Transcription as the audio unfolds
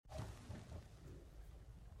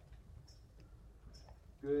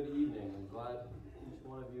Good evening. I'm glad each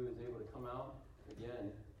one of you is able to come out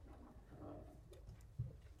again.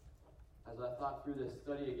 As I thought through this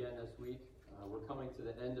study again this week, we're coming to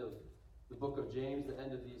the end of the book of James, the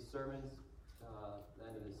end of these sermons, the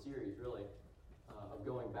end of this series, really, of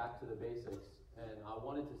going back to the basics. And I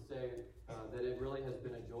wanted to say that it really has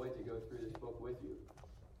been a joy to go through this book with you.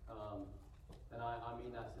 And I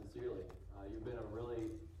mean that sincerely. You've been a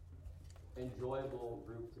really enjoyable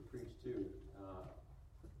group to preach to.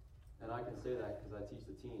 And I can say that because I teach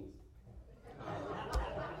the teens.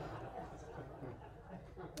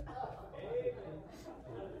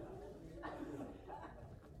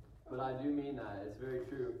 But I do mean that. It's very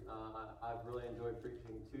true. I've really enjoyed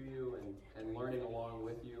preaching to you and learning along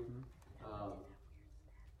with you.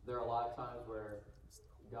 There are a lot of times where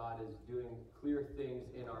God is doing clear things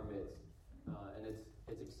in our midst. And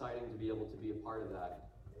it's exciting to be able to be a part of that.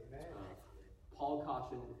 Paul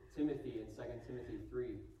cautioned Timothy in 2 Timothy 3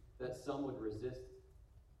 that some would resist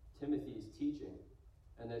Timothy's teaching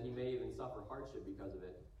and that he may even suffer hardship because of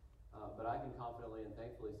it. But I can confidently and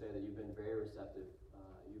thankfully say that you've been very receptive.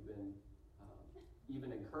 You've been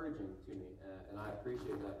even encouraging to me, and I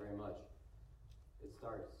appreciate that very much. It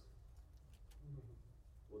starts.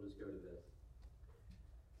 We'll just go to this.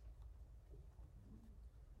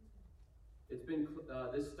 It's been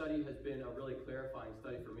this study has been a really clarifying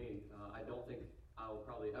study for me. I don't think I will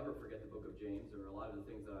probably ever forget the book of James or a lot of the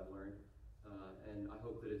things that I've learned, and I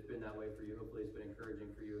hope that it's been that way for you. Hopefully it's been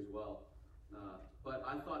encouraging for you as well. But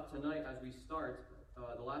I thought tonight as we start,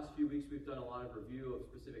 the last few weeks we've done a lot of review of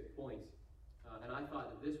specific points, and I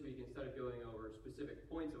thought that this week, instead of going over specific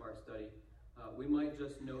points of our study, we might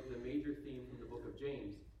just note the major theme from the book of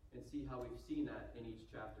James and see how we've seen that in each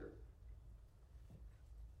chapter.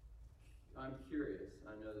 I'm curious.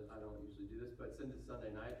 I know that I don't usually do this, but since it's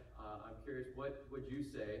Sunday night, I'm curious, what would you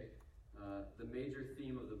say the major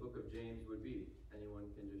theme of the book of James would be? Anyone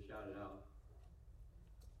can just shout it out.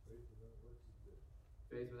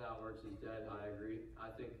 Faith without works is dead. I agree.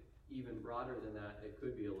 I think even broader than that, it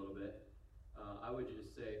could be a little bit. I would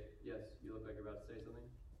just say, yes, you look like you're about to say something?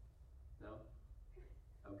 No?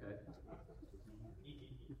 Okay.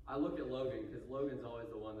 I look at Logan, because Logan's always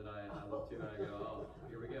the one that I look to and I go, oh,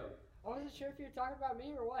 here we go. I wasn't sure if you were talking about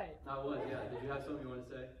me or what. I was, yeah. Did you have something you want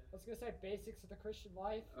to say? I was going to say basics of the Christian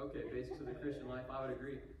life. Okay, basics of the Christian life. I would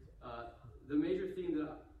agree. The major theme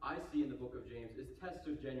that I see in the book of James is tests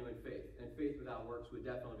of genuine faith. And faith without works would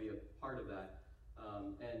definitely be a part of that.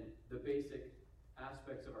 And the basic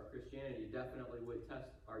aspects of our Christianity definitely would test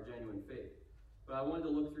our genuine faith. But I wanted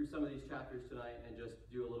to look through some of these chapters tonight and just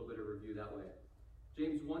do a little bit of review that way.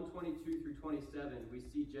 James 1:22 through 27, we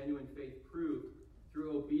see genuine faith proved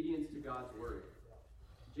through obedience to God's word.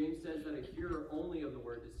 James says that a hearer only of the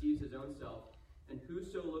word deceives his own self, and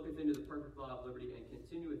whoso looketh into the perfect law of liberty and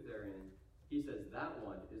continueth therein, he says that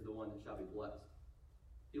one is the one that shall be blessed.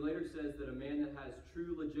 He later says that a man that has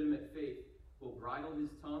true legitimate faith will bridle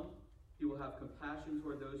his tongue, he will have compassion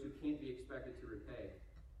toward those who can't be expected to repay,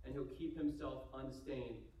 and he'll keep himself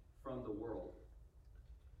unstained from the world.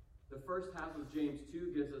 The first half of James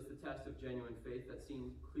 2 gives us the test of genuine faith that's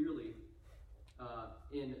seen clearly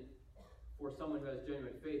for someone who has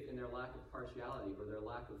genuine faith in their lack of partiality or their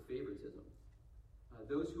lack of favoritism.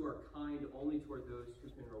 Those who are kind only toward those who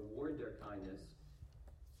can reward their kindness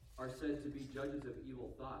are said to be judges of evil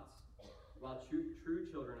thoughts, while true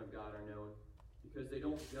children of God are known because they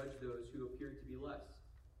don't judge those who appear to be less.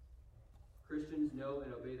 Christians know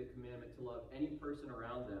and obey the commandment to love any person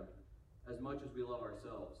around them as much as we love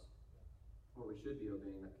ourselves, or we should be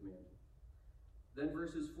obeying that commandment. Then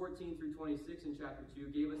verses 14 through 26 in chapter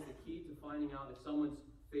 2 gave us the key to finding out if someone's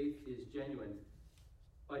faith is genuine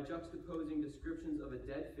by juxtaposing descriptions of a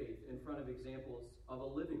dead faith in front of examples of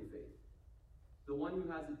a living faith. The one who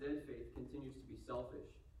has a dead faith continues to be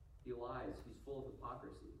selfish. He lies. He's full of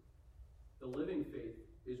hypocrisy. The living faith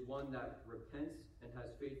is one that repents and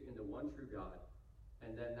has faith in the one true God,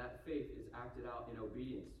 and then that faith is acted out in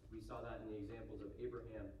obedience. We saw that in the examples of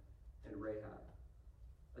Abraham and Rahab.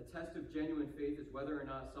 A test of genuine faith is whether or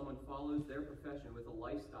not someone follows their profession with a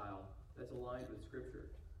lifestyle that's aligned with Scripture.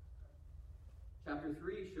 Chapter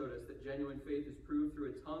 3 showed us that genuine faith is proved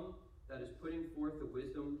through a tongue that is putting forth the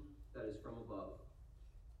wisdom that is from above.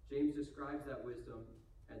 James describes that wisdom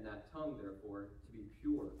and that tongue, therefore, to be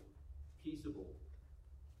pure, peaceable,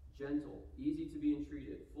 gentle, easy to be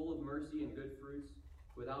entreated, full of mercy and good fruits,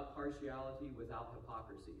 without partiality, without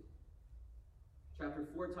hypocrisy. Chapter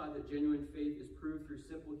 4 taught that genuine faith is proved through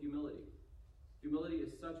simple humility. Humility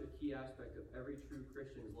is such a key aspect of every true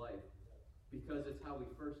Christian's life because it's how we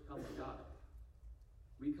first come to God.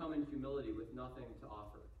 We come in humility with nothing to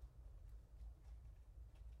offer.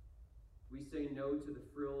 We say no to the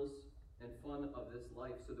frills and fun of this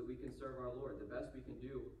life so that we can serve our Lord. The best we can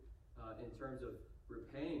do in terms of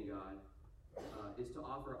repaying God is to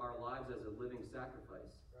offer our lives as a living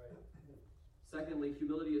sacrifice. Right. Secondly,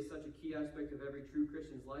 humility is such a key aspect of every true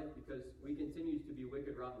Christian's life because we continue to be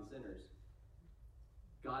wicked, rotten sinners.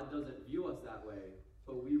 God doesn't view us that way,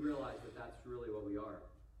 but we realize that that's really what we are.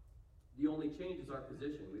 The only change is our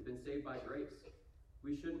position. We've been saved by grace.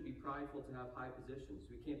 We shouldn't be prideful to have high positions.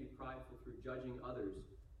 We can't be prideful through judging others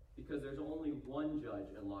because there's only one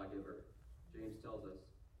judge and lawgiver, James tells us.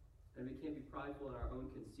 And we can't be prideful in our own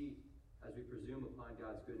conceit as we presume upon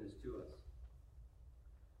God's goodness to us.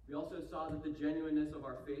 We also saw that the genuineness of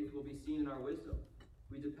our faith will be seen in our wisdom.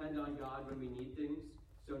 We depend on God when we need things,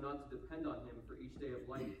 so not to depend on him for each day of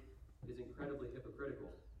life is incredibly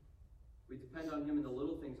hypocritical. We depend on him in the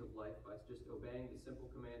little things of life by just obeying the simple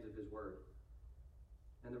commands of his word.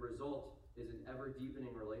 And the result is an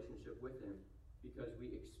ever-deepening relationship with him because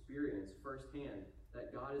we experience firsthand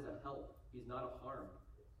that God is a help. He's not a harm.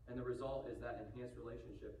 And the result is that enhanced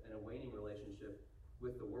relationship and a waning relationship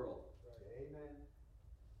with the world. Right. Amen.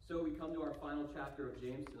 So we come to our final chapter of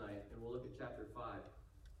James tonight, and we'll look at chapter 5.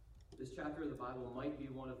 This chapter of the Bible might be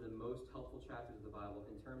one of the most helpful chapters of the Bible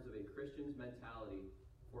in terms of a Christian's mentality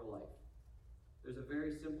for life. There's a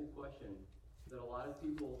very simple question that a lot of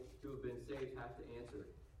people who have been saved have to answer.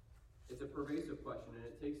 It's a pervasive question, and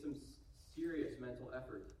it takes some serious mental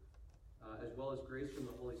effort, as well as grace from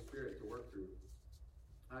the Holy Spirit to work through.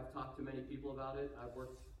 I've talked to many people about it. I've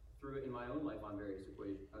worked through it in my own life on various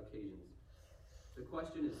occasions. The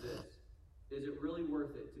question is this: is it really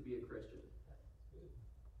worth it to be a Christian?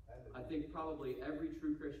 I think probably every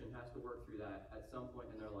true Christian has to work through that at some point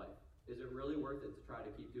in their life. Is it really worth it to try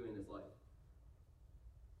to keep doing this life?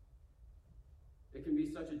 It can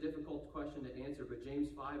be such a difficult question to answer, but James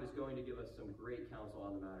 5 is going to give us some great counsel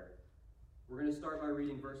on the matter. We're going to start by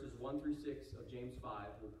reading verses 1 through 6 of James 5.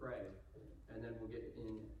 We'll pray, and then we'll get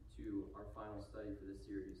into our final study for this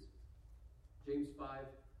series. James 5,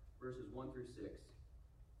 verses 1 through 6.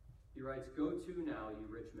 He writes, "Go to now, you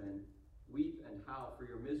rich men, weep and howl for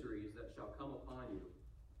your miseries that shall come upon you.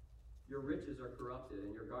 Your riches are corrupted,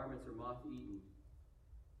 and your garments are moth-eaten.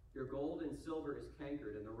 Your gold and silver is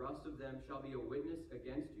cankered, and the rust of them shall be a witness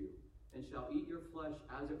against you, and shall eat your flesh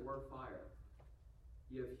as it were fire.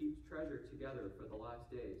 You have heaped treasure together for the last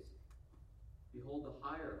days. Behold, the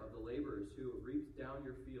hire of the laborers who have reaped down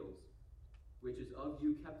your fields, which is of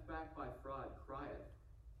you kept back by fraud, crieth,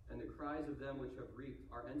 and the cries of them which have reaped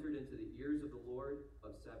are entered into the ears of the Lord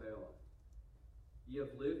of Sabaoth. Ye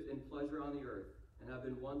have lived in pleasure on the earth, and have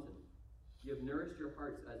been wanton. Ye have nourished your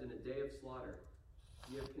hearts as in a day of slaughter.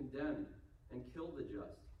 Ye have condemned and killed the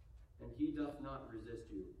just, and he doth not resist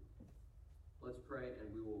you." Let's pray,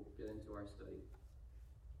 and we will get into our study.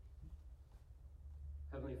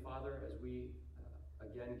 Heavenly Father, as we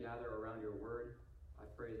again gather around your word, I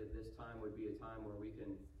pray that this time would be a time where we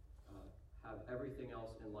can have everything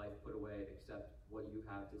else in life put away except what you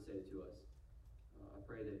have to say to us. I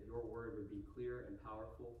pray that your word would be clear and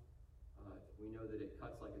powerful. We know that it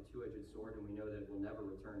cuts like a two-edged sword, and we know that it will never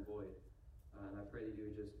return void. And I pray that you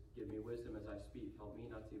would just give me wisdom as I speak. Help me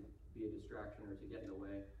not to be a distraction or to get in the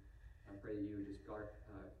way. I pray that you would just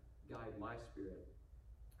guide my spirit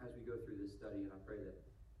as we go through this study. And I pray that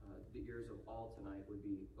the ears of all tonight would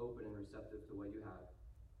be open and receptive to what you have.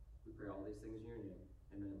 We pray all these things in your name.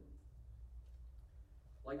 Amen.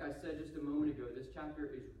 Like I said just a moment ago, this chapter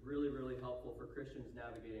is really, really helpful for Christians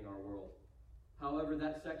navigating our world. However,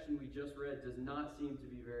 that section we just read does not seem to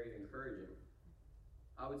be very encouraging.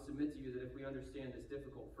 I would submit to you that if we understand this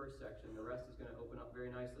difficult first section, the rest is going to open up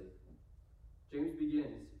very nicely. James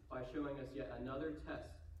begins by showing us yet another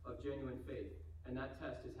test of genuine faith, and that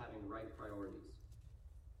test is having right priorities.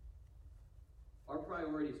 Our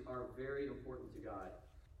priorities are very important to God.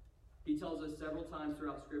 He tells us several times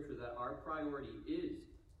throughout Scripture that our priority is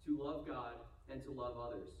to love God and to love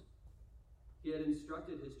others. He had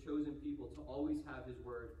instructed his chosen people to always have his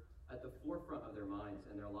word at the forefront of their minds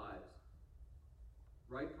and their lives.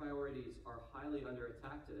 Right priorities are highly under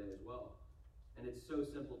attack today as well, and it's so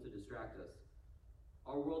simple to distract us.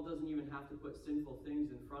 Our world doesn't even have to put sinful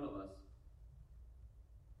things in front of us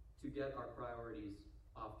to get our priorities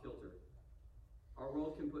off kilter. Our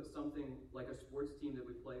world can put something like a sports team that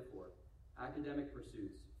we play for, academic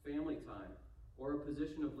pursuits, family time, or a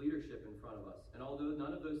position of leadership in front of us. And although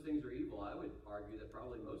none of those things are evil, I would argue that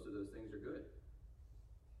probably most of those things are good.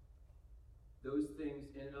 Those things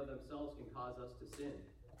in and of themselves can cause us to sin.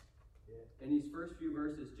 In these first few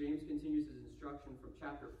verses, James continues his instruction from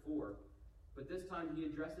chapter 4, but this time he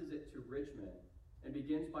addresses it to rich men and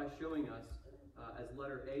begins by showing us as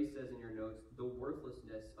letter A says in your notes, the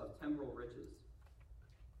worthlessness of temporal riches.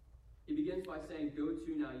 He begins by saying, "Go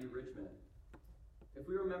to now, you rich men." If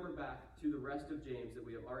we remember back to the rest of James that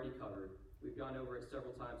we have already covered, we've gone over it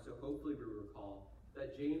several times, so hopefully we recall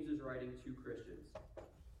that James is writing to Christians.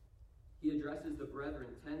 He addresses the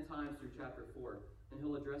brethren 10 times through chapter 4, and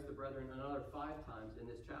he'll address the brethren another 5 times in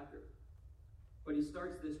this chapter. But he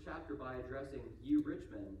starts this chapter by addressing ye rich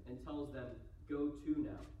men and tells them, "Go to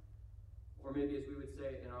now." Or maybe as we would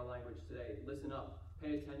say in our language today, listen up,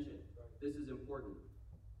 pay attention. This is important.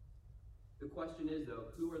 The question is, though,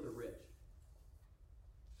 who are the rich?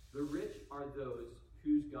 The rich are those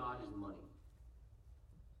whose God is money.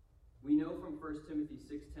 We know from 1 Timothy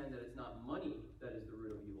 6:10 that it's not money that is the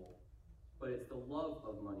root of evil, but it's the love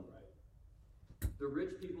of money. The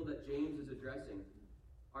rich people that James is addressing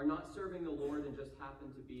are not serving the Lord and just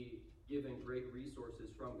happen to be given great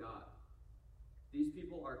resources from God. These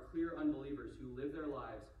people are clear unbelievers who live their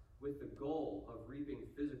lives with the goal of reaping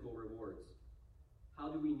physical rewards.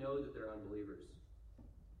 How do we know that they're unbelievers?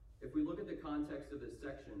 If we look at the context of this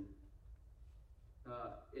section,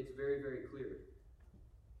 it's very, very clear.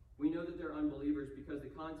 We know that they're unbelievers because the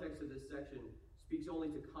context of this section speaks only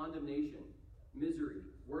to condemnation, misery,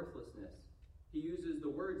 worthlessness. He uses the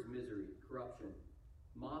words misery, corruption,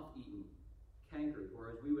 moth-eaten, cankered,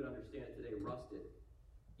 or as we would understand it today, rusted,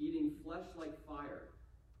 eating flesh like fire,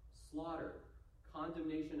 slaughter,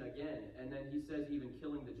 condemnation again, and then he says even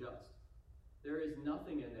killing the just. There is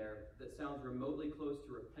nothing in there that sounds remotely close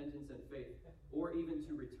to repentance and faith, or even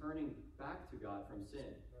to returning back to God from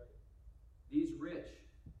sin. These rich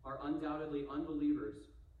are undoubtedly unbelievers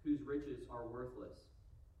whose riches are worthless.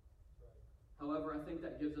 However, I think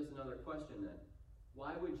that gives us another question then.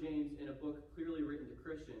 Why would James, in a book clearly written to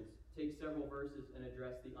Christians, take several verses and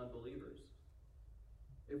address the unbelievers?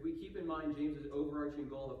 If we keep in mind James's overarching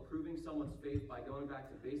goal of proving someone's faith by going back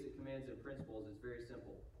to basic commands and principles, it's very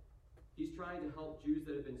simple. He's trying to help Jews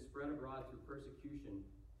that have been spread abroad through persecution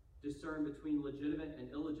discern between legitimate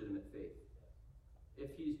and illegitimate faith.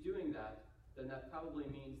 If he's doing that, then that probably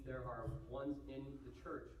means there are ones in the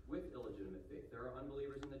church with illegitimate faith. There are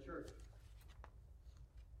unbelievers in the church.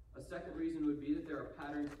 A second reason would be that there are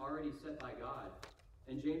patterns already set by God,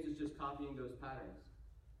 and James is just copying those patterns.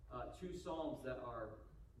 2 psalms that are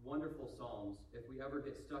wonderful psalms, if we ever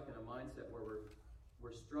get stuck in a mindset where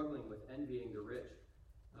we're struggling with envying the rich,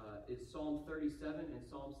 is Psalm 37 and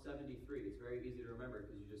Psalm 73. It's very easy to remember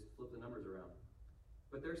because you just flip the numbers around.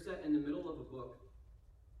 But they're set in the middle of a book,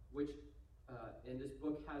 which, and this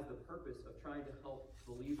book has the purpose of trying to help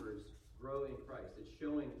believers grow in Christ. It's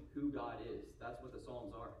showing who God is. That's what the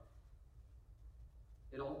Psalms are.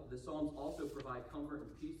 The Psalms also provide comfort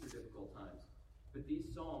and peace through difficult times. But these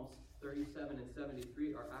Psalms, 37 and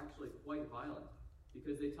 73, are actually quite violent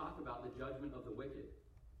because they talk about the judgment of the wicked.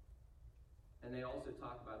 And they also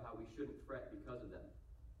talk about how we shouldn't fret because of them.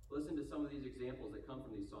 Listen to some of these examples that come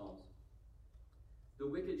from these Psalms. The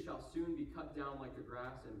wicked shall soon be cut down like the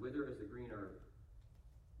grass and wither as the green herb.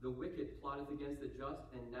 The wicked plotteth against the just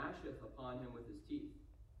and gnasheth upon him with his teeth.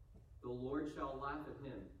 The Lord shall laugh at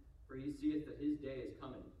him, for he seeth that his day is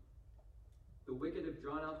coming. The wicked have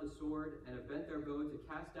drawn out the sword and have bent their bow to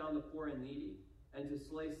cast down the poor and needy, and to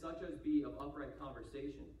slay such as be of upright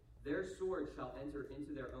conversation. Their sword shall enter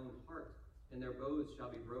into their own heart, and their bows shall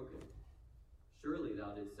be broken. Surely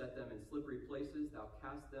thou didst set them in slippery places, thou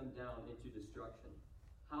cast them down into destruction.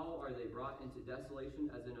 How are they brought into desolation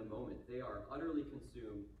as in a moment? They are utterly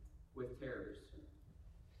consumed with terrors.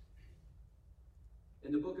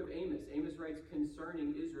 In the book of Amos, Amos writes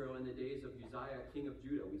concerning Israel in the days of Uzziah, king of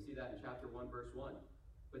Judah. We see that in chapter 1, verse 1.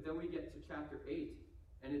 But then we get to chapter 8,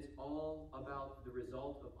 and it's all about the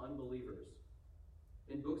result of unbelievers.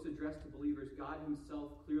 In books addressed to believers, God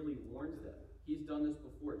himself clearly warns them. He's done this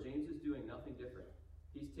before. James is doing nothing different.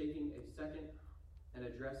 He's taking a second and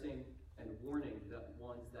addressing and warning the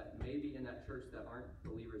ones that may be in that church that aren't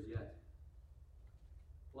believers yet.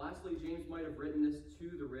 Lastly, James might have written this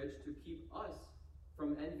to the rich to keep us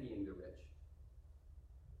from envying the rich.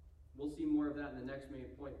 We'll see more of that in the next main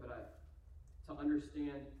point, but to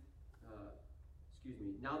understand,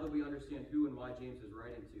 now that we understand who and why James is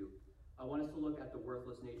writing to, I want us to look at the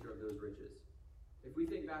worthless nature of those riches. If we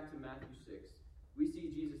think back to Matthew 6, we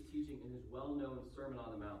see Jesus teaching in his well-known Sermon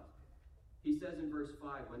on the Mount. He says in verse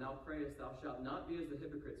 5, when thou prayest, thou shalt not be as the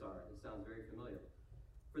hypocrites are. It sounds very familiar.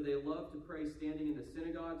 For they love to pray standing in the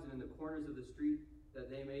synagogues and in the corners of the street, that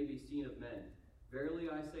they may be seen of men. Verily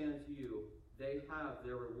I say unto you, they have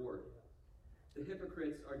their reward. The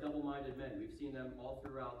hypocrites are double-minded men. We've seen them all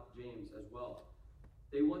throughout James as well.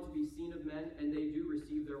 They want to be seen of men, and they do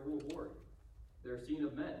receive their reward. They're seen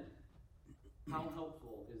of men. how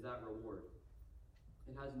helpful is that reward?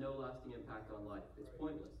 It has no lasting impact on life. It's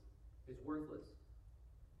pointless. It's worthless.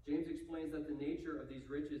 James explains that the nature of these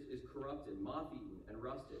riches is corrupted, moth-eaten, and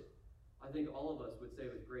rusted. I think all of us would say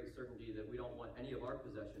with great certainty that we don't want any of our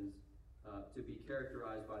possessions to be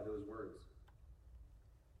characterized by those words.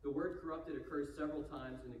 The word corrupted occurs several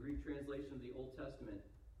times in the Greek translation of the Old Testament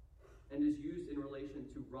and is used in relation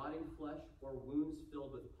to rotting flesh or wounds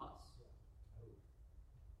filled with pus.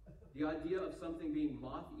 The idea of something being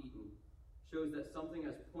moth-eaten shows that something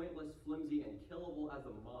as pointless, flimsy, and killable as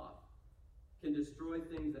a moth can destroy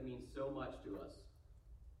things that mean so much to us.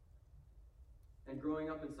 And growing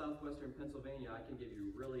up in southwestern Pennsylvania, I can give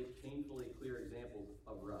you really painfully clear examples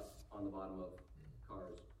of rust on the bottom of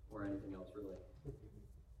cars or anything else, really.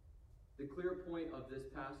 The clear point of this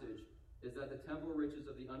passage is that the temporal riches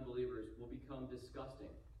of the unbelievers will become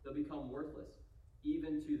disgusting. They'll become worthless,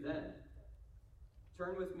 even to them.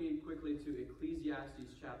 Turn with me quickly to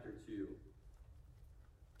Ecclesiastes chapter 2.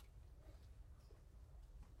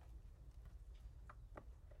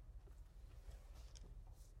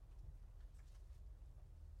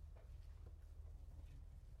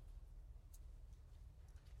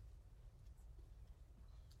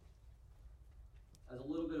 As a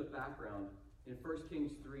little bit of background, in 1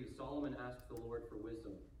 Kings 3, Solomon asks the Lord for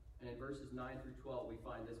wisdom. And in verses 9 through 12, we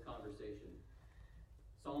find this conversation.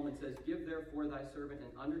 Solomon says, "Give therefore thy servant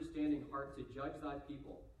an understanding heart to judge thy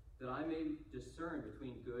people, that I may discern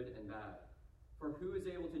between good and bad. For who is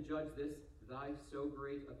able to judge this thy so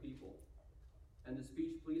great a people?" And the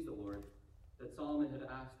speech pleased the Lord, that Solomon had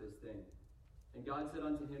asked this thing. And God said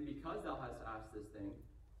unto him, "Because thou hast asked this thing,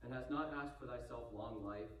 and hast not asked for thyself long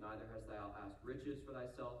life, neither hast thou asked riches for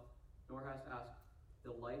thyself, nor hast asked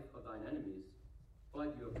the life of thine enemies,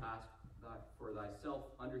 but you have asked for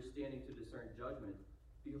thyself understanding to discern judgment.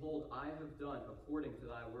 Behold, I have done according to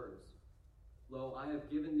thy words. Lo, I have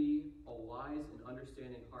given thee a wise and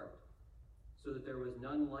understanding heart, so that there was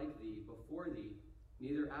none like thee before thee,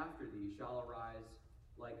 neither after thee shall arise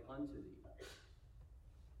like unto thee."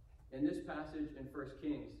 In this passage in 1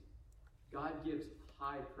 Kings, God gives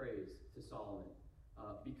high praise to Solomon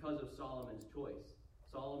because of Solomon's choice.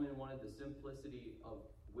 Solomon wanted the simplicity of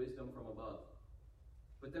wisdom from above.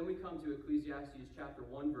 But then we come to Ecclesiastes chapter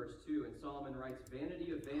 1, verse 2, and Solomon writes,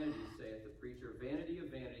 "Vanity of vanities, saith the preacher, vanity of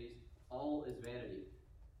vanities, all is vanity."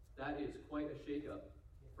 That is quite a shakeup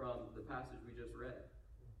from the passage we just read.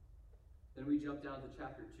 Then we jump down to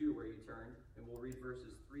chapter 2 where you turn, and we'll read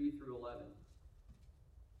verses 3 through 11.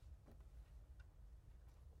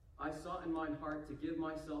 "I sought in mine heart to give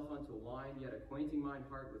myself unto wine, yet acquainting mine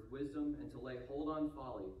heart with wisdom, and to lay hold on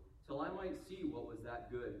folly, till I might see what was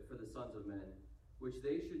that good for the sons of men, which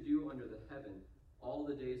they should do under the heaven all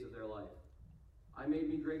the days of their life. I made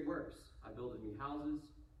me great works. I builded me houses.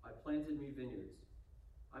 I planted me vineyards.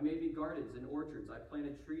 I made me gardens and orchards. I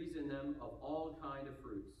planted trees in them of all kind of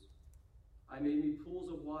fruits. I made me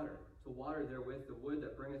pools of water, to water therewith the wood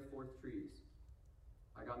that bringeth forth trees.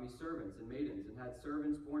 I got me servants and maidens, and had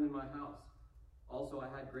servants born in my house. Also I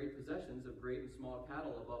had great possessions of great and small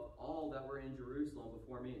cattle above all that were in Jerusalem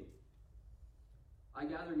before me. I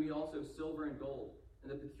gathered me also silver and gold,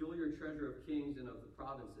 and the peculiar treasure of kings and of the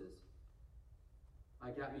provinces.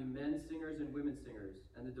 I got me men singers and women singers,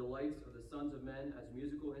 and the delights of the sons of men as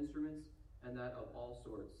musical instruments, and that of all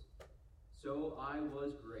sorts. So I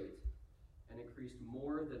was great, and increased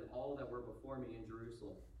more than all that were before me in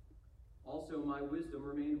Jerusalem. Also my wisdom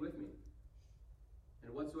remained with me.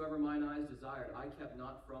 And whatsoever mine eyes desired, I kept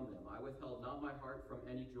not from them. I withheld not my heart from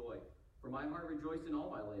any joy. For my heart rejoiced in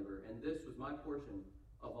all my labor, and this was my portion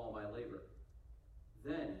of all my labor.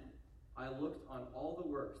 Then I looked on all the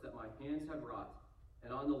works that my hands had wrought,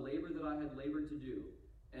 and on the labor that I had labored to do,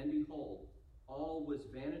 and behold, all was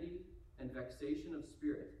vanity and vexation of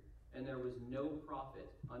spirit, and there was no profit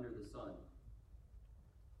under the sun."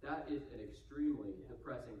 That is an extremely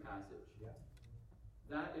depressing passage. Yeah.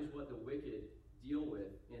 That is what the wicked deal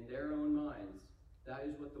with in their own minds. That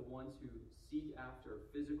is what the ones who seek after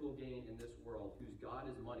physical gain in this world, whose God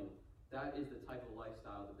is money, that is the type of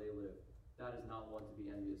lifestyle that they live. That is not one to be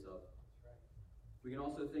envious of. That's right. We can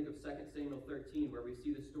also think of 2 Samuel 13, where we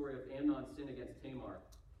see the story of Amnon's sin against Tamar.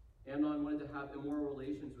 Amnon wanted to have immoral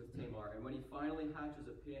relations with Tamar, and when he finally hatches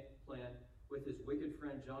a plan with his wicked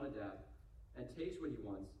friend Jonadab and takes what he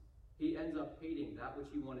wants, he ends up hating that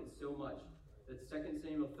which he wanted so much that 2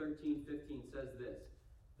 Samuel 13:15 says this,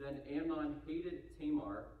 "Then Amnon hated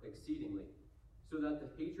Tamar exceedingly, so that the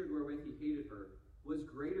hatred wherewith he hated her was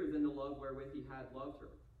greater than the love wherewith he had loved her.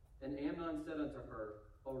 And Amnon said unto her,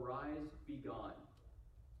 Arise, be gone."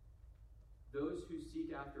 Those who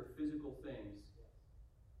seek after physical things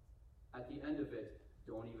at the end of it,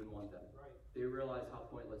 don't even want them. Right. They realize how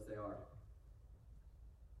pointless they are.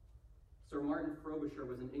 Sir Martin Frobisher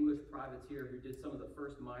was an English privateer who did some of the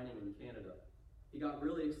first mining in Canada. He got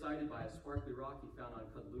really excited by a sparkly rock he found on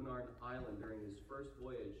Cudlunarn Island during his first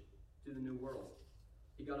voyage to the New World.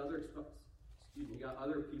 He got other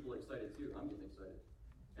people excited too. I'm getting excited.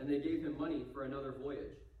 And they gave him money for another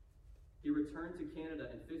voyage. He returned to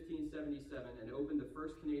Canada in 1577 and opened the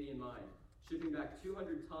first Canadian mine, shipping back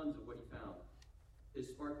 200 tons of what he found. His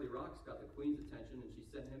sparkly rocks got the Queen's attention, and she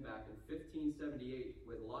sent him back in 1578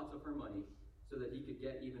 with lots of her money so that he could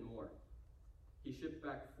get even more. He shipped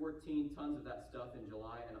back 14 tons of that stuff in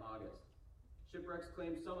July and August. Shipwrecks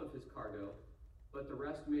claimed some of his cargo, but the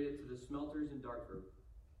rest made it to the smelters in Dartford.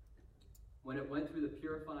 When it went through the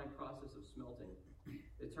purifying process of smelting,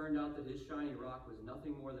 it turned out that his shiny rock was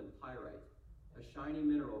nothing more than pyrite, a shiny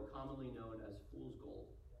mineral commonly known as fool's gold.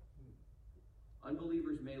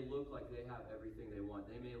 Unbelievers may look like they have everything they want.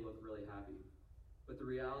 They may look really happy. But the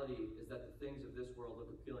reality is that the things of this world look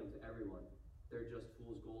appealing to everyone. They're just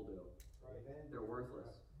fool's gold, though. Right. They're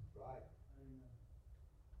worthless. Right.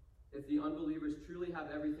 If the unbelievers truly have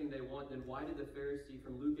everything they want, then why did the Pharisee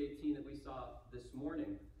from Luke 18 that we saw this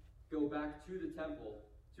morning go back to the temple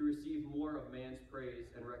to receive more of man's praise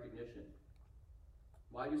and recognition?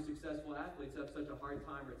 Why do successful athletes have such a hard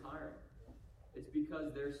time retiring? It's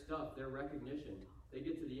because their stuff, their recognition, they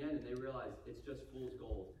get to the end and they realize it's just fool's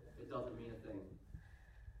gold. It doesn't mean a thing.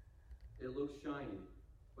 It looks shiny,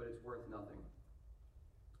 but it's worth nothing.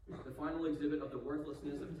 The final exhibit of the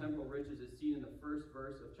worthlessness of temporal riches is seen in the first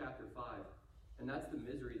verse of chapter 5, and that's the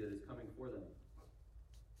misery that is coming for them.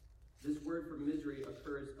 This word for misery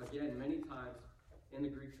occurs again many times in the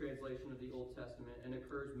Greek translation of the Old Testament and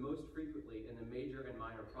occurs most frequently in the major and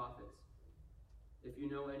minor prophets. If you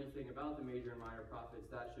know anything about the major and minor prophets,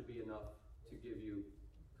 that should be enough to give you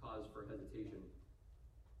cause for hesitation.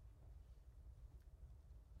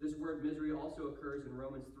 This word misery also occurs in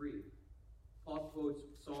Romans 3. Paul quotes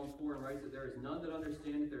Psalm 4 and writes that there is none that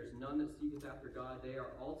understandeth, there is none that seeketh after God. They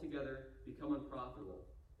are altogether become unprofitable.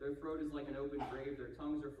 Their throat is like an open grave. Their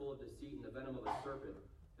tongues are full of deceit and the venom of a serpent.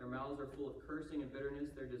 Their mouths are full of cursing and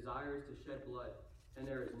bitterness. Their desire is to shed blood, and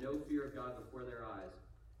there is no fear of God before their eyes.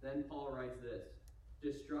 Then Paul writes this: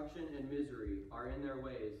 destruction and misery are in their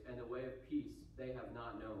ways, and the way of peace they have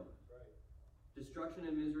not known. Right. Destruction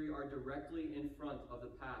and misery are directly in front of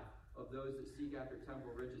the path of those that seek after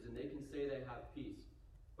temporal riches, and they can say they have peace.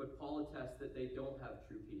 But Paul attests that they don't have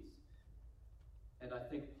true peace. And I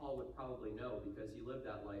think Paul would probably know because he lived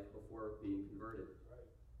that life before being converted. Right.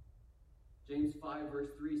 James 5 verse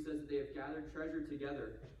 3 says that they have gathered treasure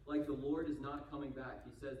together like the Lord is not coming back.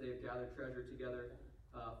 He says they have gathered treasure together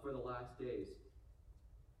for the last days.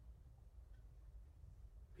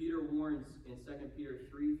 Peter warns in 2 Peter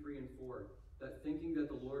 3 and 4 that thinking that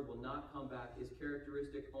the Lord will not come back is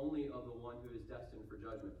characteristic only of the one who is destined for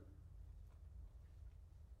judgment.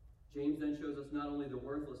 James then shows us not only the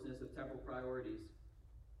worthlessness of temporal priorities,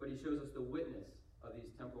 but he shows us the witness of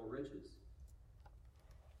these temporal riches.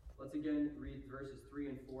 Let's again read verses 3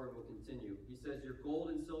 and 4 and we'll continue. He says, your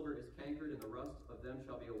gold and silver is cankered, and the rust of them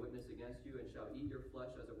shall be a witness against you, and shall eat your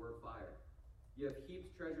flesh as it were fire. You have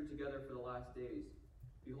heaped treasure together for the last days.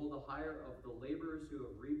 Behold, the hire of the laborers who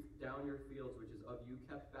have reaped down your fields, which is of you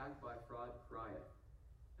kept back by fraud, crieth.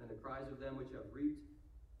 And the cries of them which have reaped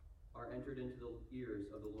are entered into the ears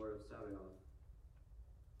of the Lord of Sabaoth.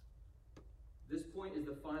 This point is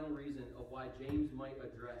the final reason of why James might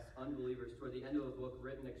address unbelievers toward the end of the book,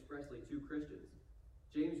 written expressly to Christians.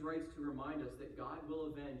 James writes to remind us that God will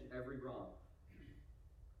avenge every wrong.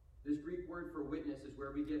 This Greek word for witness is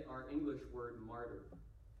where we get our English word martyr.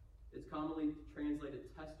 It's commonly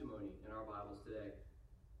translated testimony in our Bibles today.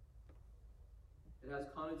 It has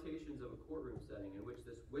connotations of a courtroom setting in which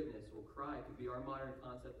this witness or cry could be our modern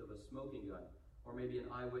concept of a smoking gun, or maybe an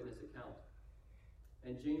eyewitness account.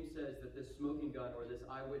 And James says that this smoking gun or this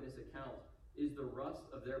eyewitness account is the rust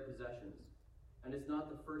of their possessions. And it's not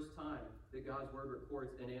the first time that God's word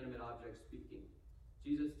records inanimate objects speaking.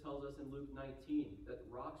 Jesus tells us in Luke 19 that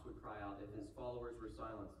rocks would cry out if his followers were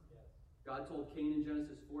silenced. God told Cain in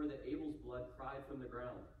Genesis 4 that Abel's blood cried from the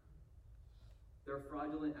ground. Their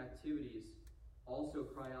fraudulent activities also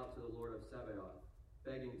cry out to the Lord of Sabaoth,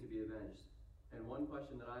 begging to be avenged. And one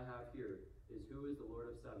question that I have here is, who is the Lord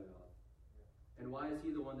of Sabaoth? And why is he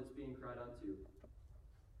the one that's being cried unto?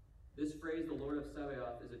 This phrase, the Lord of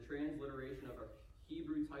Sabaoth, is a transliteration of a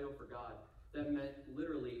Hebrew title for God that meant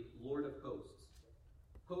literally Lord of Hosts.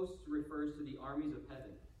 Hosts refers to the armies of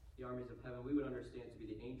heaven. The armies of heaven we would understand to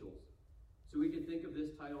be the angels. So we could think of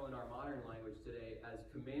this title in our modern language today as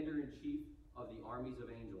Commander-in-Chief of the armies of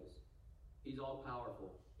angels. He's all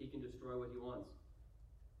powerful. He can destroy what he wants.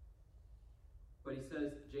 But he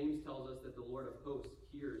says, James tells us that the Lord of hosts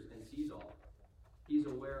hears and sees all. He's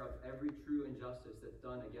aware of every true injustice that's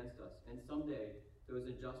done against us. And someday, those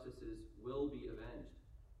injustices will be avenged.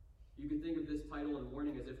 You could think of this title and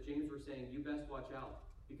warning as if James were saying, you best watch out,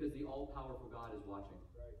 because the all-powerful God is watching.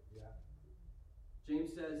 Right, yeah.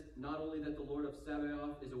 James says not only that the Lord of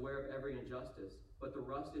Sabaoth is aware of every injustice, but the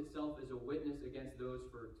rust itself is a witness against those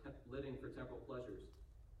living for temporal pleasures.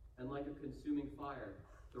 And like a consuming fire,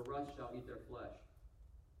 the rust shall eat their flesh.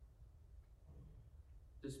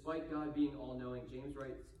 Despite God being all-knowing, James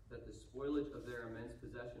writes that the spoilage of their immense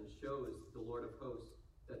possessions shows the Lord of hosts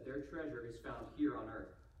that their treasure is found here on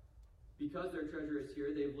earth. Because their treasure is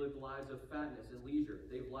here, they've lived lives of fatness and leisure.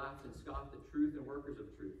 They've laughed and scoffed at truth and workers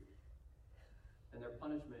of truth. And their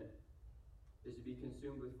punishment is to be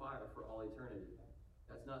consumed with fire for all eternity.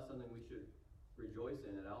 That's not something we should rejoice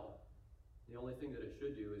in at all. The only thing that it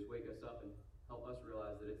should do is wake us up and help us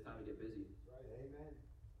realize that it's time to get busy. Right, amen.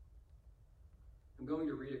 I'm going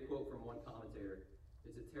to read a quote from one commentator.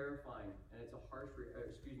 It's a terrifying and it's a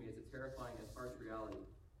terrifying and harsh reality,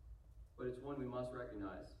 but it's one we must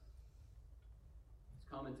recognize. This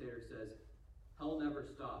commentator says, "Hell never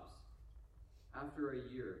stops. After a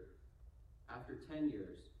year, after 10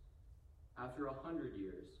 years, after 100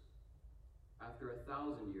 years, after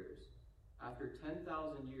 1,000 years, after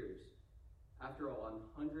 10,000 years, after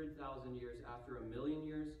 100,000 years, after 1,000,000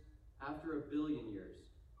 years, after 1,000,000,000 years,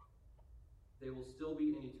 they will still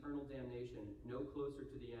be in eternal damnation, no closer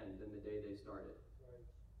to the end than the day they started." Right.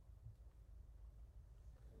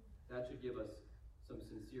 That should give us some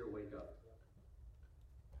sincere wake up.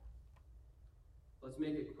 Let's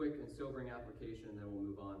make a quick and sobering application and then we'll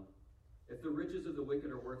move on. If the riches of the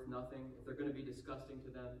wicked are worth nothing, if they're going to be disgusting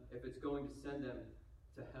to them, if it's going to send them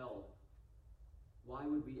to hell, why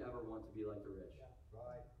would we ever want to be like the rich?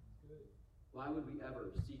 Right. Good. Why would we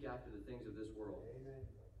ever seek after the things of this world? Amen.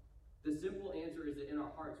 The simple answer is that in our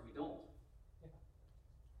hearts we don't.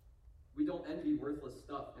 We don't envy worthless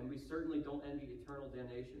stuff, and we certainly don't envy eternal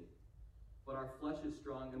damnation. But our flesh is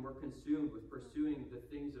strong, and we're consumed with pursuing the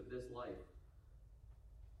things of this life.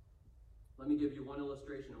 Let me give you one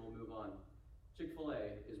illustration, and we'll move on.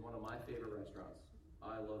 Chick-fil-A is one of my favorite restaurants.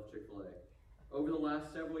 I love Chick-fil-A. Over the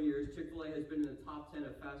last several years, Chick-fil-A has been in the top 10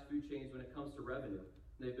 of fast food chains when it comes to revenue.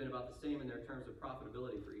 They've been about the same in their terms of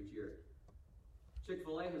profitability for each year.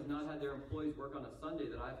 Chick-fil-A has not had their employees work on a Sunday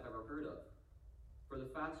that I've ever heard of. For the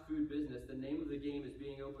fast food business, the name of the game is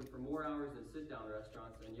being open for more hours than sit-down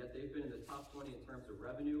restaurants, and yet they've been in the top 20 in terms of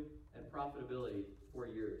revenue and profitability for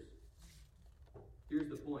years. Here's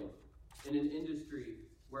the point. In an industry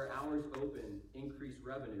where hours open increase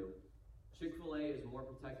revenue, Chick-fil-A is more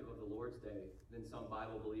protective of the Lord's Day than some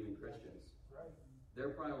Bible-believing Christians. Right. Their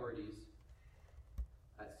priorities,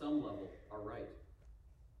 at some level, are right.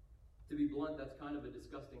 To be blunt, that's kind of a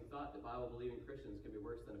disgusting thought that Bible-believing Christians can be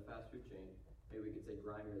worse than a fast food chain. Maybe we could say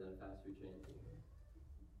grimier than a fast food chain.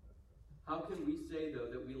 How can we say, though,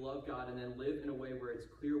 that we love God and then live in a way where it's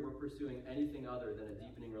clear we're pursuing anything other than a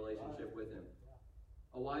deepening relationship with Him?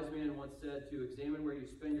 A wise man once said to examine where you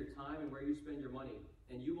spend your time and where you spend your money,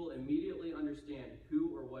 and you will immediately understand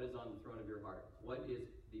who or what is on the throne of your heart. What is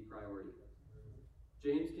the priority?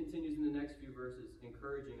 James continues in the next few verses,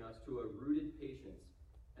 encouraging us to a rooted patience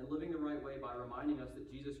and living the right way by reminding us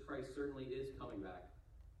that Jesus Christ certainly is coming back.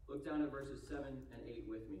 Look down at verses 7 and 8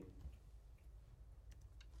 with me.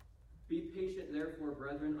 "Be patient, therefore,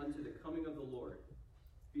 brethren, unto the coming of the Lord.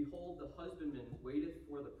 Behold, the husbandman waiteth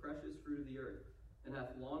for the precious fruit of the earth, and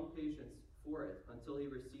hath long patience for it, until he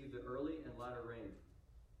receive the early and latter rain.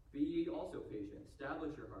 Be ye also patient,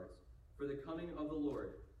 establish your hearts, for the coming of the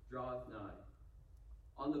Lord draweth nigh."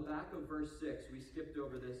 On the back of verse 6, we skipped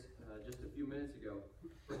over this just a few minutes ago,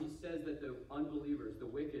 where he says that the unbelievers, the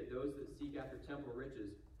wicked, those that seek after temporal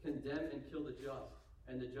riches, condemn and kill the just,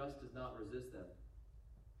 and the just does not resist them.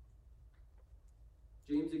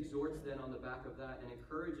 James exhorts then on the back of that and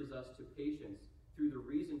encourages us to patience through the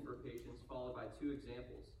reason for patience, followed by two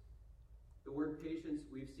examples. The word patience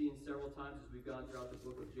we've seen several times as we've gone throughout the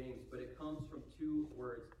book of James, but it comes from two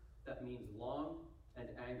words that means long and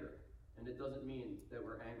anger. And it doesn't mean that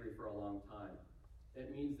we're angry for a long time.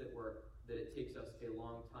 It means that it takes us a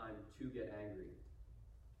long time to get angry.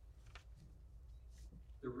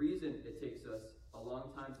 The reason it takes us a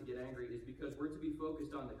long time to get angry is because we're to be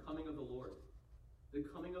focused on the coming of the Lord. The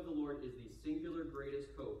coming of the Lord is the singular greatest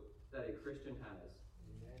hope that a Christian has.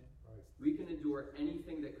 Amen. Right. We can endure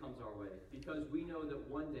anything that comes our way because we know that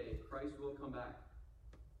one day Christ will come back.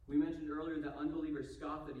 We mentioned earlier that unbelievers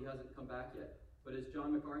scoff that he hasn't come back yet. But as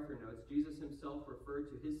John MacArthur notes, Jesus himself referred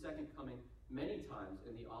to his second coming many times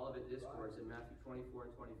in the Olivet Discourse in Matthew 24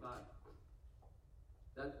 and 25.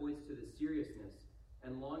 That points to the seriousness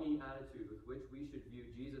and longing attitude with which we should view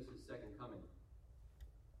Jesus' second coming.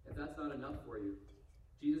 If that's not enough for you,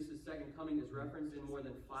 Jesus' second coming is referenced in more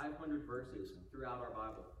than 500 verses throughout our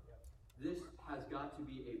Bible. This has got to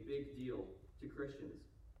be a big deal to Christians.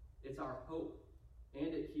 It's our hope,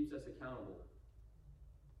 and it keeps us accountable.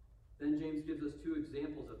 Then James gives us two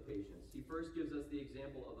examples of patience. He first gives us the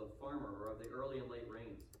example of a farmer or of the early and late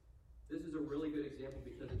rains. This is a really good example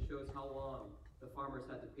because it shows how long the farmers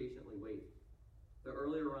had to patiently wait. The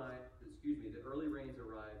early rains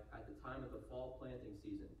arrive at the time of the fall planting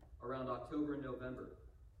season, around October and November,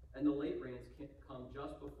 and the late rains come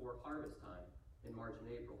just before harvest time in March and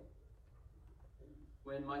April.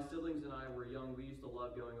 When my siblings and I were young, we used to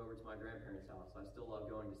love going over to my grandparents' house. I still love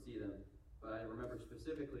going to see them. But I remember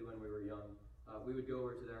specifically when we were young, we would go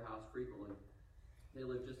over to their house frequently. They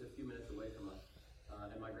lived just a few minutes away from us.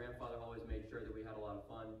 And my grandfather always made sure that we had a lot of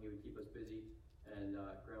fun. He would keep us busy. And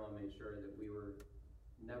Grandma made sure that we were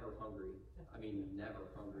never hungry. I mean, never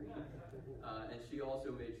hungry. And she also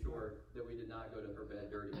made sure that we did not go to her bed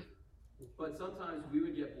dirty. But sometimes we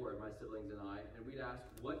would get bored, my siblings and I, and we'd ask,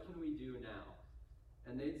 what can we do now?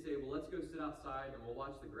 And they'd say, well, let's go sit outside and we'll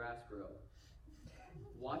watch the grass grow.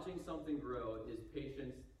 Watching something grow is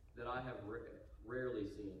patience that I have rarely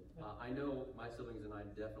seen. I know my siblings and I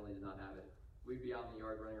definitely did not have it. We'd be out in the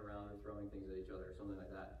yard running around or throwing things at each other or something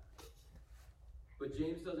like that. But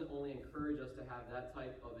James doesn't only encourage us to have that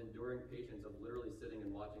type of enduring patience of literally sitting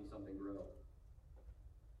and watching something grow.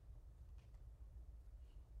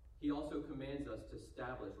 He also commands us to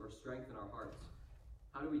establish or strengthen our hearts.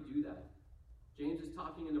 How do we do that? James is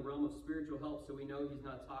talking in the realm of spiritual health, so we know he's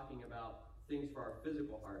not talking about things for our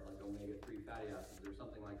physical heart, like omega-3 fatty acids or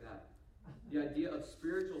something like that. The idea of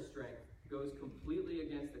spiritual strength goes completely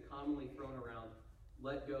against the commonly thrown around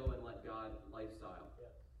let go and let God lifestyle.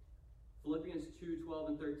 Philippians 2:12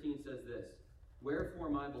 and 13 says this, "Wherefore,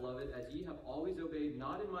 my beloved, as ye have always obeyed,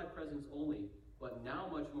 not in my presence only, but now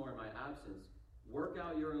much more in my absence, work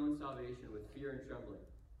out your own salvation with fear and trembling.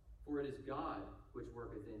 For it is God which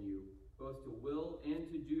worketh in you, both to will and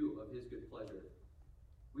to do of his good pleasure."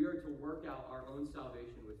 We are to work out our own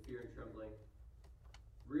salvation with fear and trembling,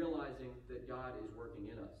 realizing that God is working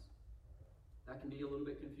in us. That can be a little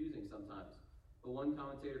bit confusing sometimes, but one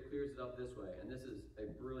commentator clears it up this way, and this is a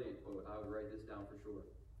brilliant quote. I would write this down for sure.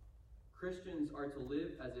 Christians are to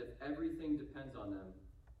live as if everything depends on them,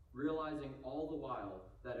 realizing all the while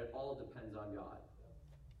that it all depends on God.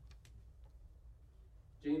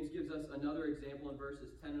 James gives us another example in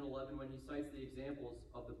verses 10 and 11 when he cites the examples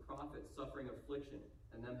of the prophets suffering affliction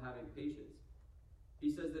and them having patience.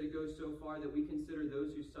 He says that it goes so far that we consider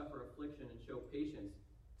those who suffer affliction and show patience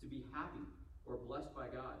to be happy or blessed by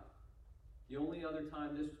God. The only other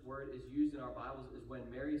time this word is used in our Bibles is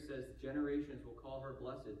when Mary says generations will call her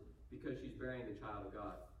blessed because she's bearing the child of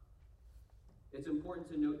God. It's important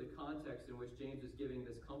to note the context in which James is giving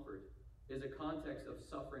this comfort is a context of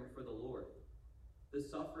suffering for the Lord. The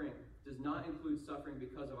suffering does not include suffering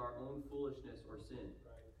because of our own foolishness or sin.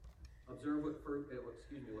 Observe what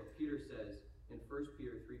Peter says in 1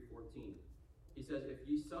 Peter 3:14. He says, "If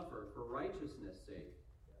ye suffer for righteousness' sake,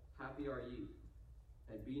 happy are ye,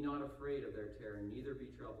 and be not afraid of their terror, neither be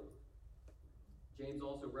troubled." James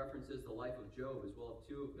also references the life of Job as well as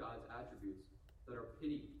two of God's attributes that are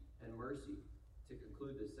pity and mercy to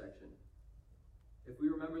conclude this section. If we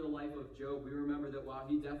remember the life of Job, we remember that while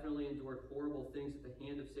he definitely endured horrible things at the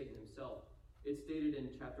hand of Satan himself, it's stated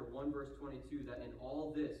in chapter 1, verse 22, that in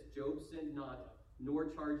all this, Job sinned not,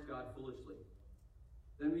 nor charged God foolishly.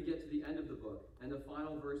 Then we get to the end of the book, and the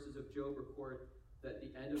final verses of Job record that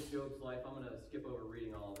the end of Job's life, I'm going to skip over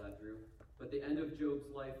reading all of that, Drew, but the end of Job's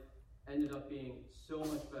life ended up being so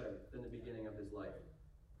much better than the beginning of his life.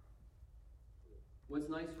 What's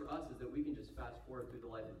nice for us is that we can just fast forward through the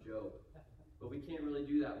life of Job, but we can't really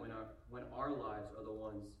do that when our lives are the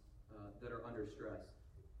ones that are under stress.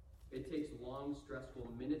 It takes long,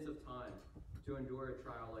 stressful minutes of time to endure a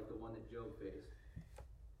trial like the one that Job faced.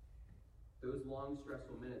 Those long,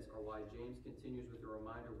 stressful minutes are why James continues with a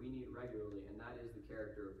reminder we need regularly, and that is the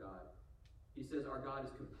character of God. He says our God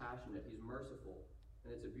is compassionate, he's merciful,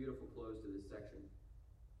 and it's a beautiful close to this section.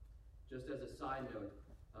 Just as a side note,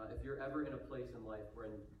 if you're ever in a place in life where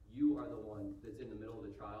you are the one that's in the middle of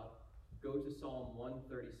the trial, go to Psalm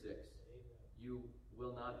 136. You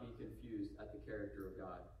will not be confused at the character of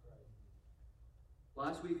God.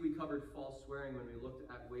 Last week we covered false swearing when we looked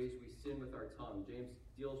at ways we sin with our tongue. James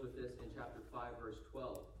deals with this in chapter 5, verse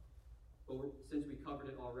 12. But since we covered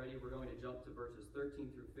it already, we're going to jump to verses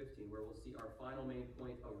 13 through 15, where we'll see our final main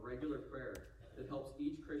point of regular prayer that helps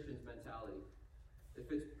each Christian's mentality. It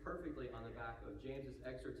fits perfectly on the back of James's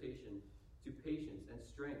exhortation to patience and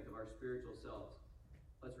strength of our spiritual selves.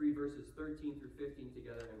 Let's read verses 13 through 15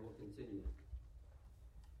 together, and we'll continue.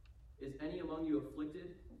 Is any among you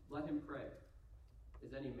afflicted? Let him pray.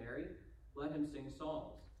 Is any merry? Let him sing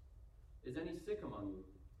psalms. Is any sick among you?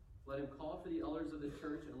 Let him call for the elders of the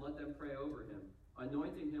church and let them pray over him,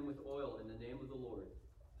 anointing him with oil in the name of the Lord.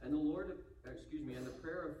 And the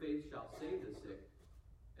prayer of faith shall save the sick,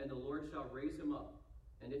 and the Lord shall raise him up.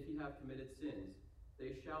 And if he have committed sins,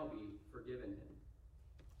 they shall be forgiven him.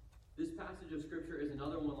 This passage of Scripture is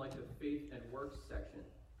another one like the faith and works section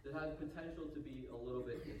that has potential to be a little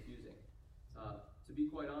bit confusing. To be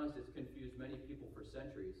quite honest, it's confused many people for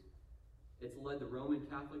centuries. It's led the Roman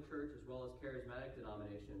Catholic Church as well as charismatic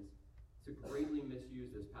denominations to greatly misuse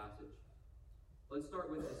this passage. Let's start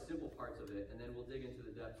with the simple parts of it, and then we'll dig into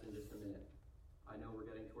the depths in just a minute. I know we're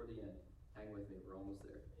getting toward the end. Hang with me, we're almost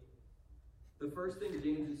there. The first thing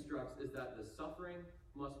James instructs is that the suffering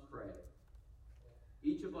must pray.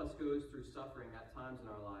 Each of us goes through suffering at times in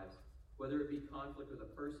our lives, whether it be conflict with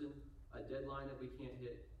a person, a deadline that we can't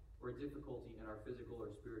hit, or difficulty in our physical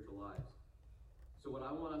or spiritual lives. So what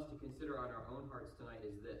I want us to consider on our own hearts tonight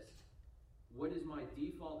is this. What is my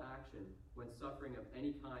default action when suffering of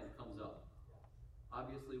any kind comes up?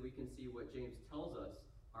 Obviously, we can see what James tells us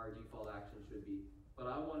our default action should be, but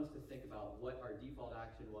I want us to think about what our default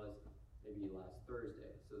action was maybe last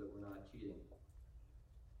Thursday, so that we're not cheating.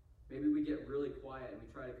 Maybe we get really quiet and we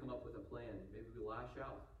try to come up with a plan. Maybe we lash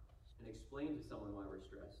out and explain to someone why we're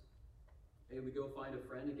stressed. Maybe we go find a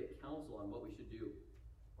friend and get counsel on what we should do.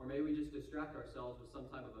 Or maybe we just distract ourselves with some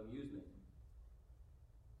type of amusement.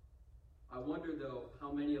 I wonder, though,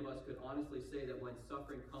 how many of us could honestly say that when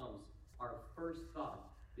suffering comes, our first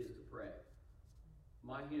thought is to pray.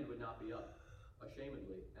 My hand would not be up,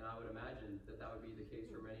 ashamedly, and I would imagine that that would be the case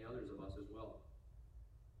for many others of us as well.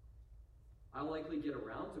 I'll likely get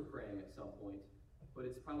around to praying at some point, but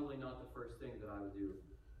it's probably not the first thing that I would do.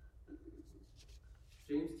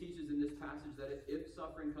 James teaches in this passage that if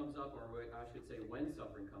suffering comes up, or I should say when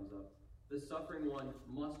suffering comes up, the suffering one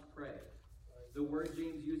must pray. The word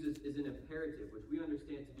James uses is an imperative, which we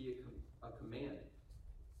understand to be a command.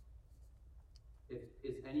 If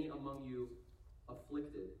is any among you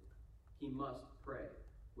afflicted, he must pray,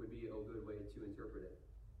 would be a good way to interpret it.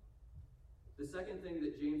 The second thing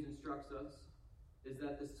that James instructs us is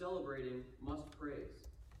that the celebrating must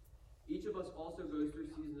praise. Each of us also goes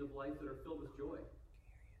through seasons of life that are filled with joy.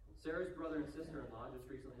 Sarah's brother and sister-in-law just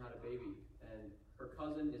recently had a baby, and her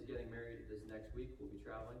cousin is getting married this next week. We'll be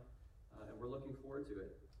traveling, and we're looking forward to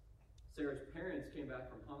it. Sarah's parents came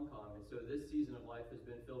back from Hong Kong, and so this season of life has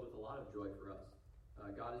been filled with a lot of joy for us.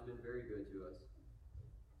 God has been very good to us.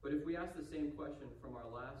 But if we ask the same question from our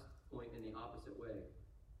last point in the opposite way,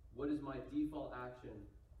 what is my default action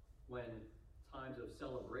when times of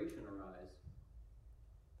celebration arise?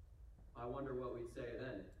 I wonder what we'd say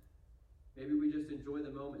then. Maybe we just enjoy the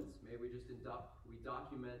moments. Maybe we just we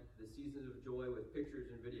document the seasons of joy with pictures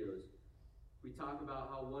and videos. We talk about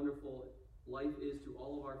how wonderful life is to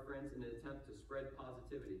all of our friends in an attempt to spread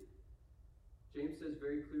positivity. James says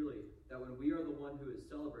very clearly that when we are the one who is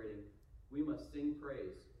celebrating, we must sing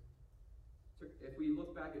praise. If we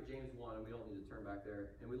look back at James 1, and we don't need to turn back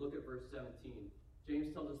there, and we look at verse 17,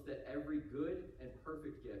 James tells us that every good and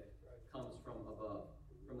perfect gift comes from above,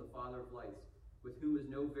 from the Father of lights, with whom is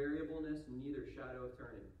no variableness, neither shadow of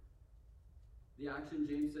turning. The action,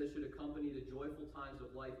 James says, should accompany the joyful times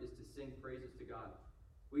of life is to sing praises to God.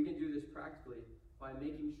 We can do this practically by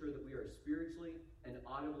making sure that we are spiritually and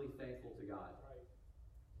audibly thankful to God.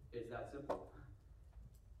 It's that simple.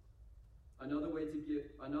 Another way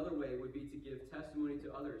would be to give testimony to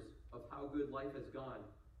others of how good life has gone,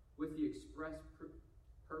 with the express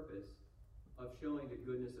purpose of showing the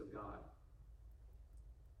goodness of God.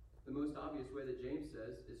 The most obvious way that James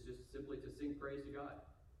says is just simply to sing praise to God.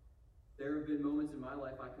 There have been moments in my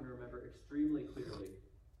life I can remember extremely clearly,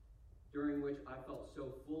 during which I felt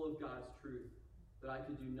so full of God's truth that I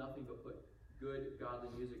could do nothing but put good, godly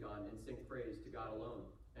music on and sing praise to God alone.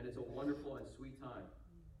 And it's a wonderful and sweet time.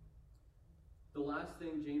 The last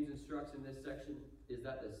thing James instructs in this section is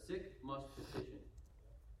that the sick must petition.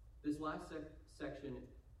 This last section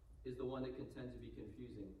is the one that can tend to be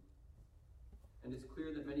confusing. And it's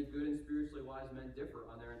clear that many good and spiritually wise men differ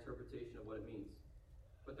on their interpretation of what it means.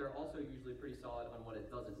 But they're also usually pretty solid on what it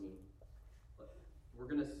doesn't mean.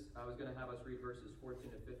 I was going to have us read verses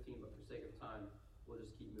 14 and 15, but for sake of time, we'll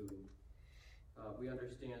just keep moving. We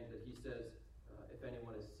understand that he says, if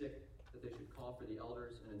anyone is sick that they should call for the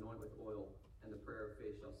elders and anoint with oil, and the prayer of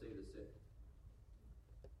faith shall save the sick.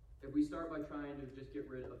 If we start by trying to just get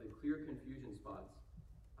rid of the clear confusion spots,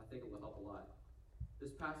 I think it will help a lot.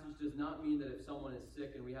 This passage does not mean that if someone is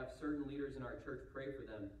sick and we have certain leaders in our church pray for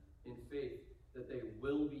them in faith, that they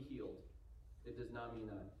will be healed. It does not mean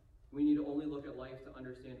that. We need to only look at life to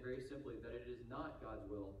understand very simply that it is not God's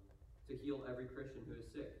will to heal every Christian who is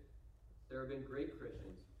sick. There have been great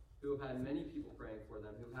Christians who have had many people praying for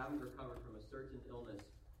them who haven't recovered from a certain illness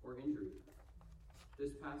or injury.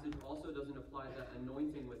 This passage also doesn't apply that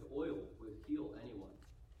anointing with oil would heal anyone.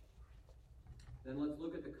 Then let's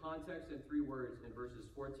look at the context and 3 words in verses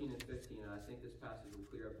 14 and 15, and I think this passage will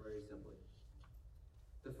clear up very simply.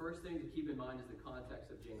 The first thing to keep in mind is the context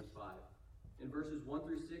of James 5. In verses 1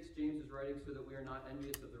 through 6, James is writing so that we are not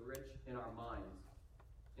envious of the rich in our minds.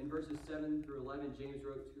 In verses 7 through 11, James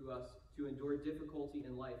wrote to us to endure difficulty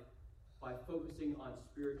in life by focusing on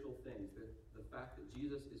spiritual things, the fact that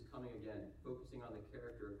Jesus is coming again, focusing on the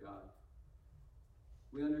character of God.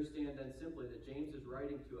 We understand then simply that James is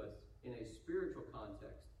writing to us in a spiritual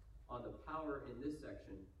context on the power in this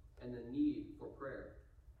section and the need for prayer.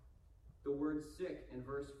 The word sick in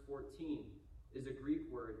verse 14 is a Greek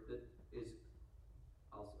word that is,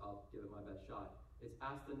 I'll give it my best shot. It's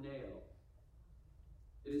astheneo.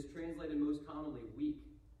 It is translated most commonly weak,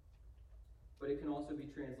 but it can also be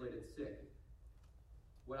translated sick.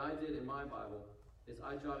 What I did in my Bible is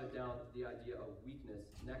I jotted down the idea of weakness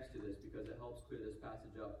next to this because it helps clear this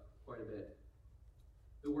passage up quite a bit.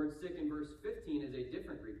 The word sick in verse 15 is a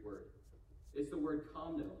different Greek word. It's the word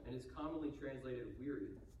kamno, and it's commonly translated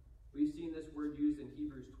weary. We've seen this word used in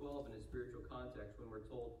Hebrews 12 in a spiritual context when we're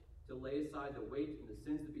told to lay aside the weight and the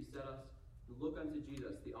sins that beset us, and look unto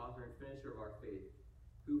Jesus, the author and finisher of our faith,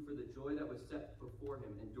 who for the joy that was set before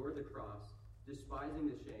him endured the cross, despising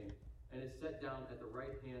the shame, and is set down at the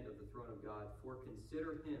right hand of the throne of God. For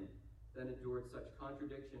consider him that endured such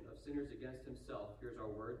contradiction of sinners against himself, here's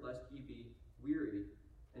our word, lest ye be weary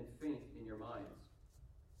and faint in your minds.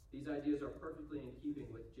 These ideas are perfectly in keeping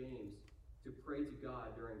with James to pray to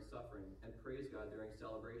God during suffering and praise God during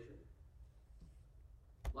celebration.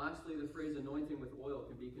 Lastly, the phrase anointing with oil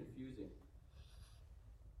can be confusing.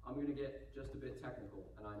 I'm going to get just a bit technical,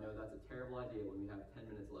 and I know that's a terrible idea when we have 10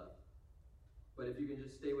 minutes left. But if you can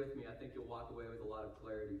just stay with me, I think you'll walk away with a lot of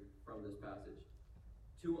clarity from this passage.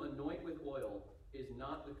 To anoint with oil is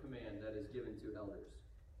not the command that is given to elders.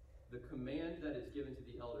 The command that is given to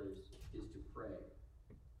the elders is to pray.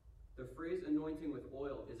 The phrase anointing with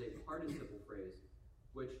oil is a participle phrase,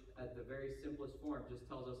 which at the very simplest form just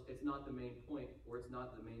tells us it's not the main point or it's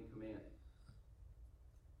not the main command.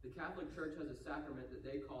 The Catholic Church has a sacrament that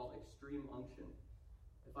they call extreme unction.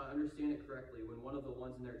 If I understand it correctly, when one of the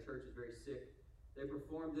ones in their church is very sick, they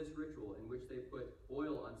perform this ritual in which they put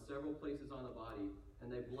oil on several places on the body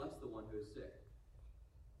and they bless the one who is sick.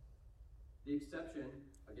 The exception,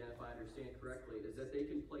 again, if I understand correctly, is that they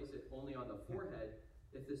can place it only on the forehead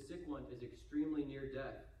if the sick one is extremely near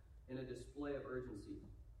death in a display of urgency.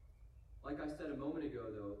 Like I said a moment ago,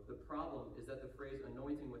 though, the problem is that the phrase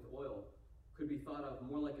anointing with oil could be thought of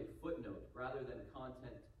more like a footnote rather than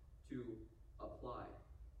content to apply.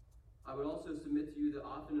 I would also submit to you that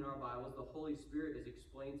often in our Bibles, the Holy Spirit is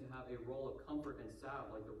explained to have a role of comfort and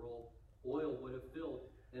salve, like the role oil would have filled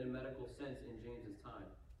in a medical sense in James's time.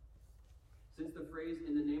 Since the phrase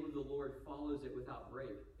in the name of the Lord follows it without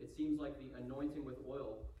break, it seems like the anointing with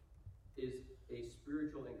oil is a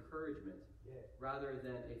spiritual encouragement rather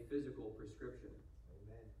than a physical prescription.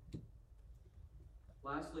 Amen.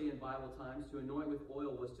 Lastly, in Bible times, to anoint with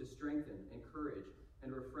oil was to strengthen, encourage,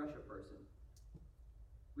 and refresh a person.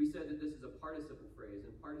 We said that this is a participle phrase,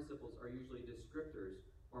 and participles are usually descriptors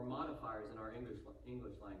or modifiers in our English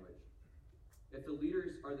language. If the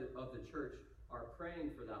leaders of the church are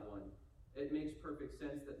praying for that one, it makes perfect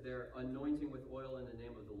sense that their anointing with oil in the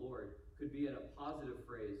name of the Lord could be in a positive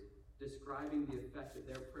phrase describing the effect that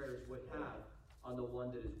their prayers would have on the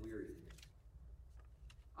one that is weary.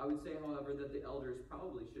 I would say, however, that the elders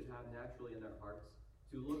probably should have naturally in their hearts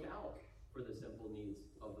to look out for the simple needs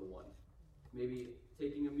of the one. Maybe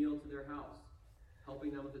taking a meal to their house,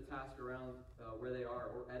 helping them with the task around where they are,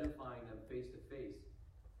 or edifying them face to face.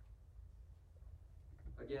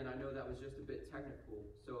 Again, I know that was just a bit technical,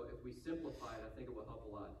 so if we simplify it, I think it will help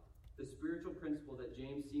a lot. The spiritual principle that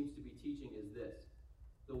James seems to be teaching is this: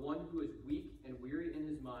 the one who is weak and weary in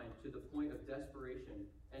his mind to the point of desperation,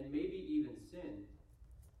 and maybe even sin,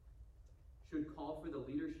 should call for the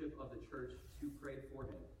leadership of the church to pray for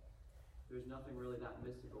him. There's nothing really that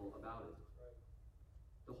mystical about it.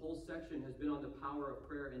 The whole section has been on the power of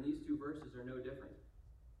prayer, and these two verses are no different.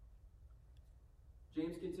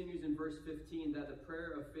 James continues in verse 15 that the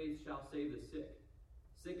prayer of faith shall save the sick.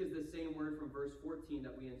 Sick is the same word from verse 14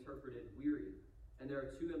 that we interpreted weary. And there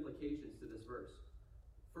are two implications to this verse.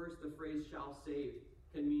 First, the phrase shall save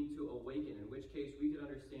can mean to awaken, in which case we could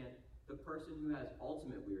understand the person who has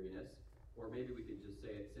ultimate weariness, or maybe we could just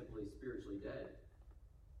say it simply spiritually dead.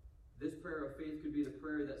 This prayer of faith could be the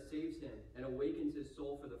prayer that saves him and awakens his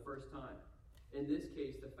soul for the first time. In this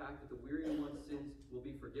case, the fact that the weary one's sins will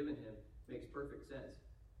be forgiven him makes perfect sense.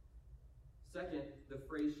 Second, the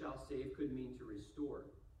phrase shall save could mean to restore.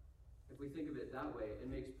 If we think of it that way,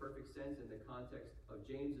 it makes perfect sense in the context of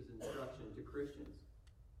James's instruction to Christians.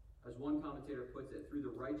 As one commentator puts it, through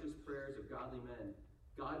the righteous prayers of godly men,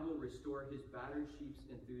 God will restore his battered sheep's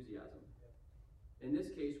enthusiasm. In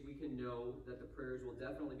this case, we can know that the prayers will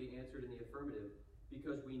definitely be answered in the affirmative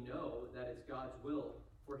because we know that it's God's will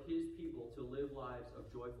for his people to live lives of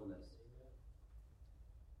joyfulness.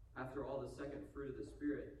 After all, the second fruit of the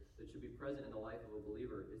Spirit that should be present in the life of a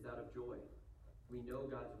believer is that of joy. We know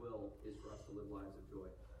God's will is for us to live lives of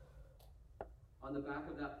joy. On the back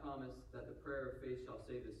of that promise that the prayer of faith shall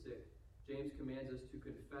save the sick, James commands us to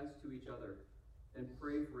confess to each other and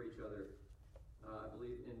pray for each other. I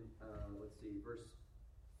believe in, verse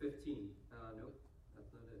 15. Nope,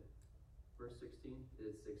 that's not it. Verse 16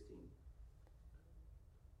 is 16.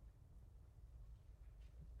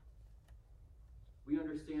 We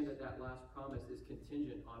understand that that last promise is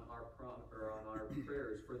contingent on our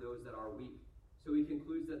prayers for those that are weak. So he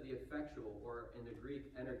concludes that the effectual, or in the Greek,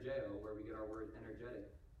 energeo, where we get our word energetic,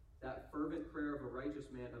 that fervent prayer of a righteous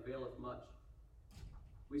man availeth much.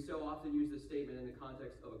 We so often use this statement in the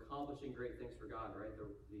context of accomplishing great things for God, right?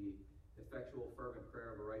 The effectual, fervent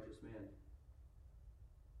prayer of a righteous man.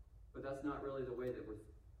 But that's not really the way that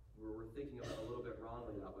we're thinking about it a little bit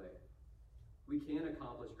wrongly that way. We can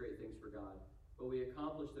accomplish great things for God, but we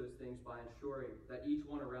accomplish those things by ensuring that each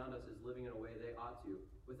one around us is living in a way they ought to,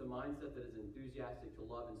 with a mindset that is enthusiastic to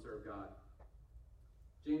love and serve God.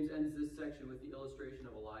 James ends this section with the illustration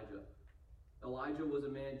of Elijah. Elijah was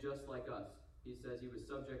a man just like us. He says he was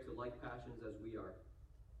subject to like passions as we are.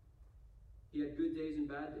 He had good days and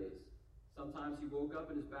bad days. Sometimes he woke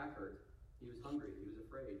up and his back hurt. He was hungry. He was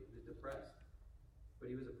afraid. He was depressed.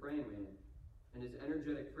 But he was a praying man. And his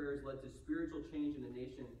energetic prayers led to spiritual change in the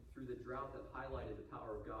nation through the drought that highlighted the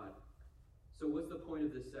power of God. So what's the point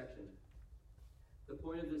of this section? The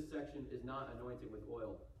point of this section is not anointing with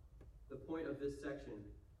oil. The point of this section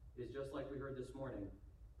is just like we heard this morning,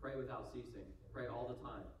 pray without ceasing. Pray all the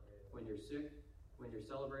time. When you're sick, when you're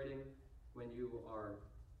celebrating, when you are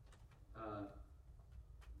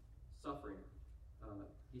suffering.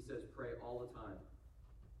 He says pray all the time.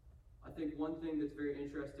 I think one thing that's very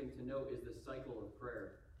interesting to note is the cycle of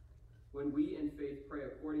prayer. When we in faith pray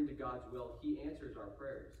according to God's will, he answers our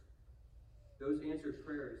prayers. Those answered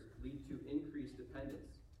prayers lead to increased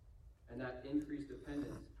dependence. And that increased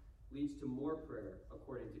dependence leads to more prayer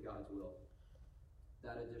according to God's will.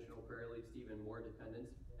 That additional prayer leads to even more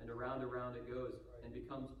dependence, and around it goes and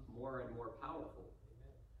becomes more and more powerful.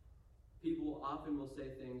 People often will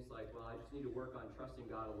say things like, well, I just need to work on trusting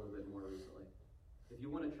God a little bit more recently. If you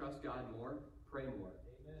want to trust God more, pray more.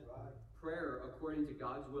 Amen. Right. Prayer, according to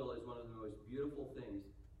God's will, is one of the most beautiful things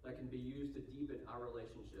that can be used to deepen our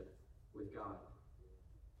relationship with God.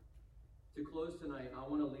 To close tonight, I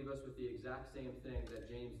want to leave us with the exact same thing that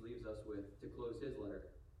James leaves us with to close his letter.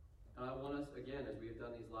 And I want us, again, as we have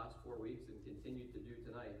done these last 4 weeks and continue to do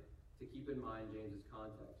tonight, to keep in mind James's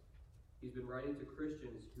context. He's been writing to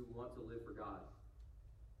Christians who want to live for God.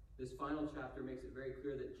 This final chapter makes it very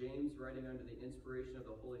clear that James, writing under the inspiration of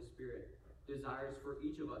the Holy Spirit, desires for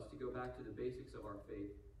each of us to go back to the basics of our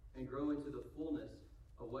faith and grow into the fullness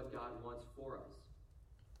of what God wants for us.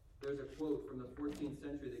 There's a quote from the 14th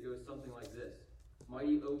century that goes something like this: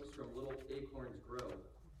 "Mighty oaks from little acorns grow."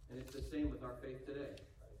 And it's the same with our faith today.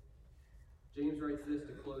 James writes this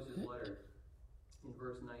to close his letter in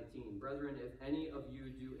verse 19. "Brethren, if any of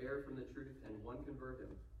you do err from the truth and one convert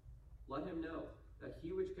him, let him know that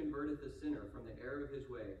he which converteth the sinner from the error of his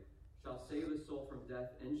way shall save his soul from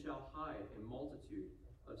death and shall hide a multitude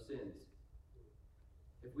of sins."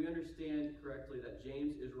 If we understand correctly that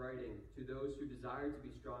James is writing to those who desire to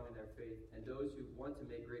be strong in their faith and those who want to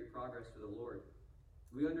make great progress for the Lord,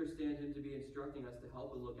 we understand him to be instructing us to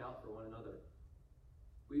help and look out for one another.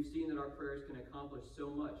 We've seen that our prayers can accomplish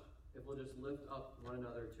so much if we'll just lift up one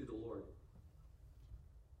another to the Lord.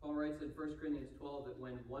 Paul writes in 1 Corinthians 12 that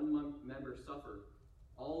when one member suffer,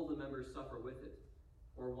 all the members suffer with it.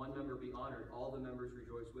 Or one member be honored, all the members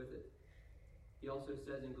rejoice with it. He also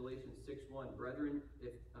says in Galatians 6:1, "Brethren,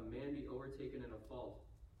 if a man be overtaken in a fault,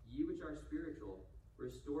 ye which are spiritual,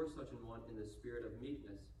 Restore such an one in the spirit of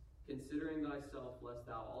meekness, considering thyself, lest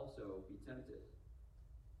thou also be tempted.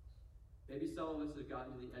 Maybe some of us have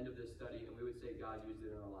gotten to the end of this study and we would say God used it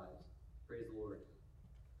in our lives. Praise the Lord.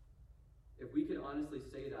 If we could honestly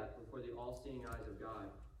say that before the all-seeing eyes of God,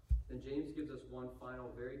 then James gives us one final,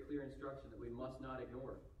 very clear instruction that we must not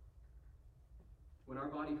ignore. When our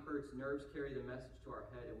body hurts, nerves carry the message to our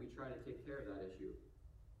head and we try to take care of that issue.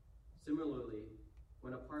 Similarly,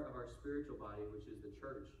 when a part of our spiritual body, which is the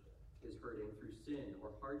church, is hurting through sin or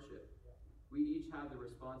hardship, we each have the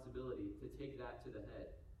responsibility to take that to the head,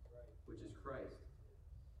 which is Christ.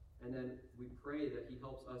 And then we pray that he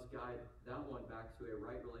helps us guide that one back to a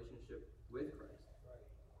right relationship with Christ.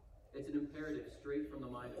 It's an imperative straight from the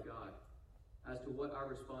mind of God as to what our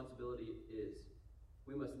responsibility is.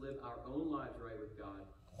 We must live our own lives right with God,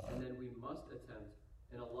 and then we must attempt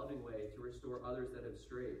in a loving way to restore others that have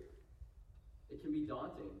strayed. It can be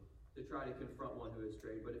daunting to try to confront one who has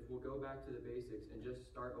strayed, but if we'll go back to the basics and just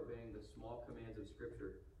start obeying the small commands of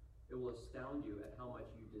Scripture, it will astound you at how much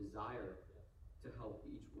you desire to help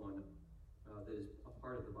each one that is a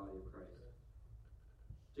part of the body of Christ.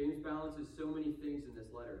 James balances so many things in this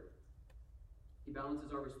letter. He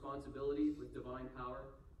balances our responsibility with divine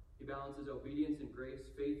power. He balances obedience and grace,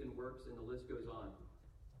 faith and works, and the list goes on.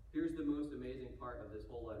 Here's the most amazing part of this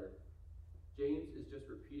whole letter. James is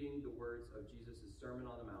just repeating the words of Jesus' Sermon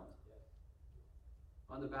on the Mount.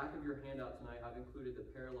 On the back of your handout tonight, I've included the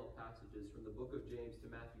parallel passages from the book of James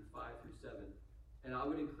to Matthew 5 through 7. And I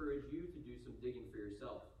would encourage you to do some digging for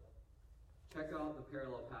yourself. Check out the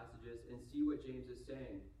parallel passages and see what James is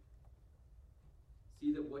saying.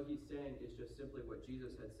 See that what he's saying is just simply what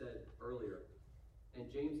Jesus had said earlier.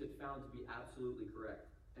 And James had found to be absolutely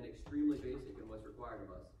correct and extremely basic in what's required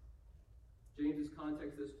of us. James's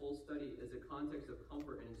context, this whole study, is a context of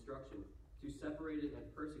comfort and instruction to separated and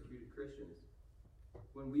persecuted Christians.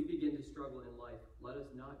 When we begin to struggle in life, let us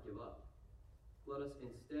not give up. Let us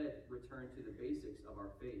instead return to the basics of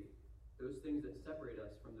our faith, those things that separate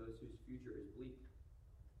us from those whose future is bleak.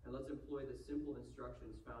 And let's employ the simple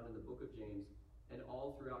instructions found in the book of James and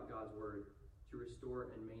all throughout God's Word to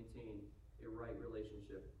restore and maintain a right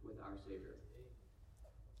relationship with our Savior.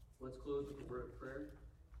 Let's close with a word of prayer,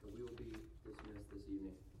 and we will be dismissed this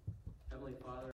evening. Heavenly Father,